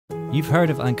You've heard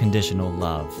of unconditional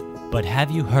love, but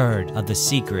have you heard of the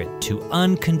secret to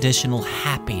unconditional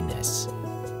happiness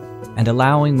and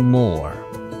allowing more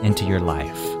into your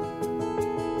life?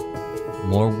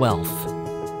 More wealth,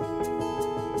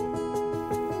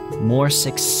 more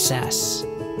success,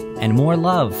 and more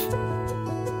love.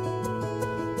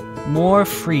 More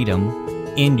freedom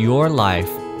in your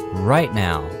life right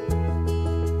now.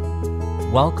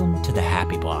 Welcome to the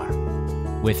Happy Bar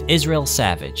with Israel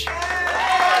Savage.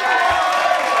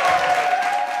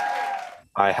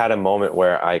 I had a moment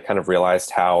where I kind of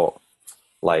realized how,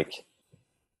 I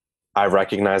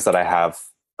recognized that I have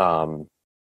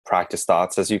practice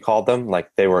thoughts, as you called them. Like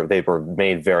they were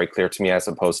made very clear to me, as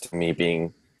opposed to me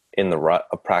being in the rut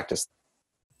of practice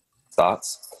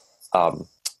thoughts,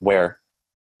 where,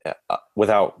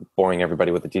 without boring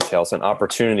everybody with the details, an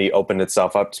opportunity opened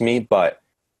itself up to me, but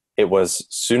it was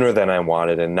sooner than I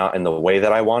wanted and not in the way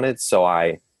that I wanted. So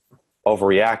I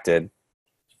overreacted.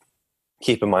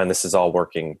 Keep in mind, this is all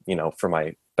working, for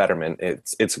my betterment.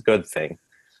 It's a good thing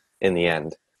in the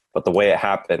end, but the way it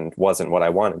happened wasn't what I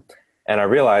wanted. And I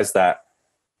realized that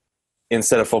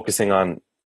instead of focusing on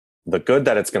the good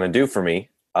that it's going to do for me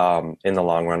in the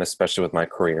long run, especially with my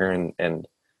career and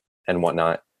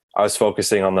whatnot, I was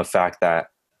focusing on the fact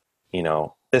that,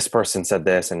 this person said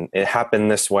this and it happened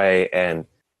this way, and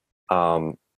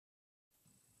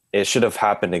it should have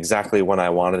happened exactly when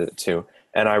I wanted it to.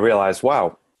 And I realized,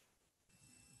 wow,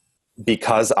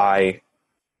 because I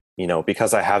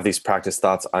have these practice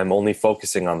thoughts, I'm only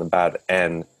focusing on the bad,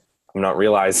 and I'm not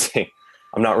realizing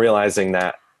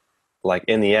that,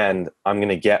 in the end, I'm going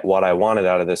to get what I wanted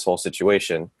out of this whole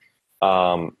situation.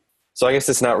 So I guess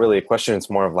it's not really a question. It's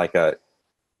more of like a,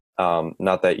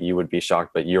 not that you would be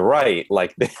shocked, but you're right.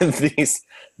 Like these,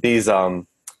 they're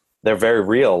very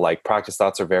real. Like practice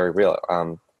thoughts are very real.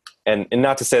 And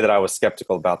not to say that I was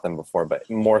skeptical about them before, but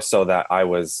more so that I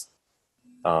was,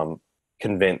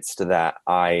 convinced that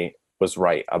I was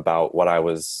right about what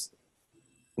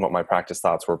my practice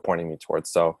thoughts were pointing me towards.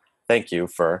 So thank you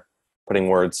for putting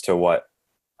words to what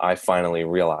I finally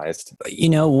realized.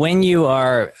 When you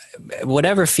are,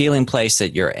 whatever feeling place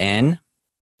that you're in,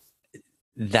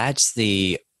 that's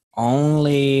your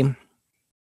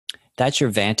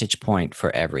vantage point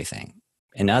for everything.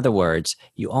 In other words,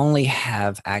 you only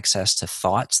have access to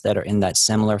thoughts that are in that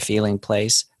similar feeling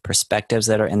place, perspectives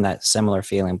that are in that similar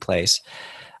feeling place.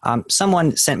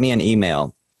 Someone sent me an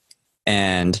email,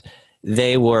 and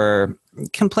they were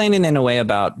complaining in a way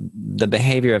about the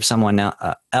behavior of someone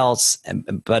else,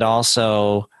 but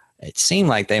also it seemed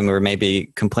like they were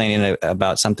maybe complaining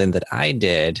about something that I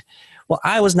did. Well,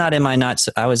 I was in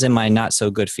my not so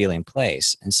good feeling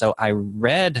place. And so I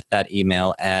read that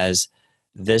email as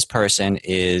this person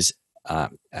is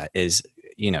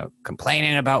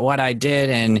complaining about what I did,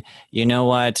 and you know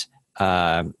what?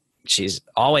 She's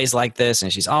always like this,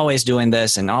 and she's always doing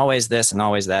this, and always this, and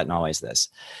always that, and always this.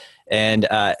 And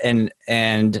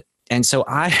so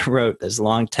I wrote this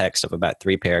long text of about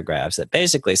 3 paragraphs that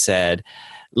basically said,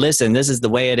 listen, this is the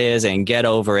way it is, and get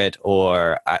over it,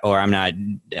 or I'm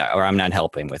not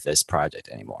helping with this project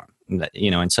anymore.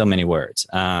 In so many words.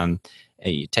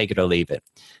 You take it or leave it.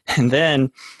 And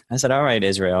then I said, all right,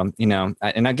 Israel,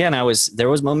 and again, there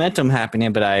was momentum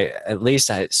happening, but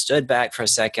I stood back for a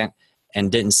second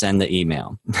and didn't send the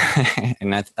email.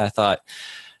 And I thought,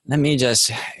 let me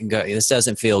just go. This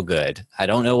doesn't feel good. I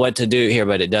don't know what to do here,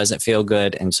 but it doesn't feel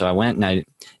good. And so I went and I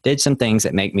did some things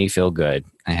that make me feel good.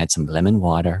 I had some lemon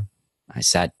water. I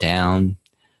sat down.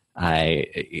 I,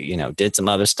 did some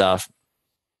other stuff.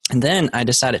 And then I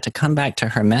decided to come back to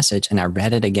her message, and I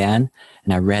read it again,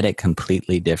 and I read it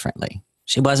completely differently.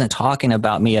 She wasn't talking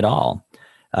about me at all.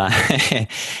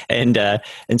 And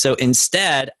so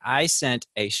instead, I sent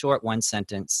a short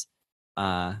 1-sentence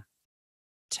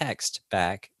text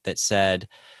back that said,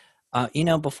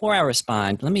 before I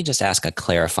respond, let me just ask a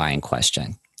clarifying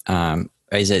question.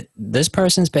 Is it this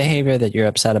person's behavior that you're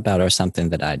upset about, or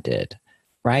something that I did?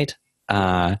 Right?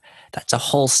 That's a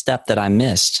whole step that I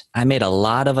missed. I made a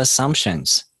lot of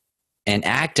assumptions and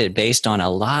acted based on a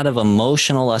lot of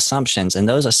emotional assumptions. And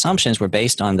those assumptions were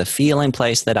based on the feeling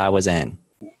place that I was in.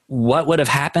 What would have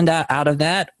happened out of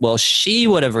that? Well, she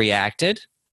would have reacted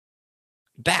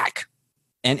back.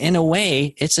 And in a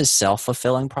way, it's a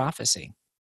self-fulfilling prophecy.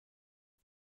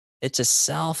 It's a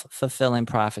self-fulfilling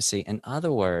prophecy. In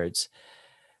other words,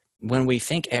 when we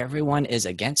think everyone is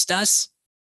against us,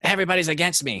 everybody's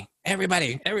against me.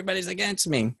 Everybody's against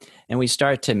me. And we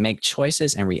start to make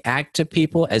choices and react to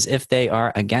people as if they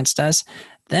are against us.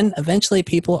 Then eventually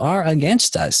people are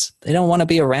against us. They don't want to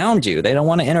be around you. They don't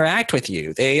want to interact with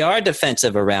you. They are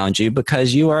defensive around you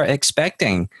because you are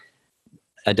expecting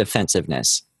a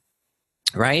defensiveness,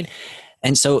 right?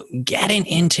 And so getting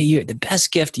into the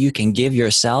best gift you can give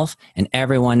yourself and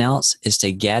everyone else is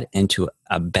to get into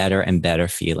a better and better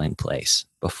feeling place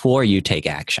before you take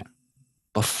action.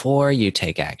 Before you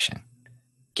take action.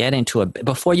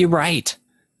 Before you write,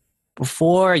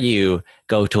 before you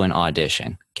go to an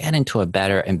audition, get into a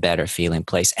better and better feeling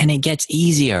place. And it gets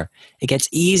easier. It gets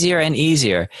easier and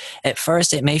easier. At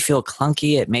first, it may feel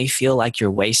clunky. It may feel like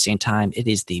you're wasting time. It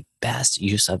is the best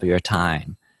use of your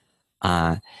time.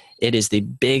 It is the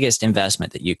biggest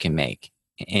investment that you can make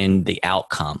in the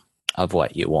outcome of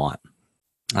what you want.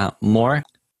 More?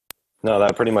 No,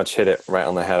 that pretty much hit it right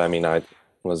on the head. I mean, I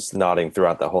was nodding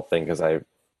throughout the whole thing because I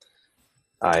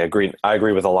agree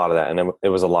with a lot of that, and it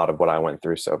was a lot of what I went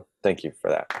through. So thank you for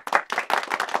that.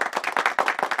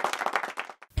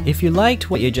 If you liked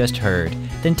what you just heard,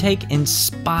 then take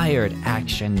inspired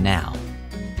action now.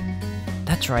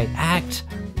 That's right, act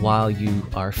while you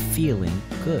are feeling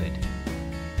good.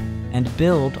 And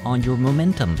build on your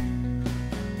momentum.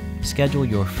 Schedule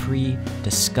your free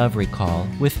discovery call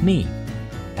with me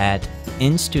at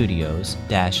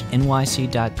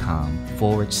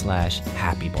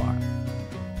instudios-nyc.com/happybar.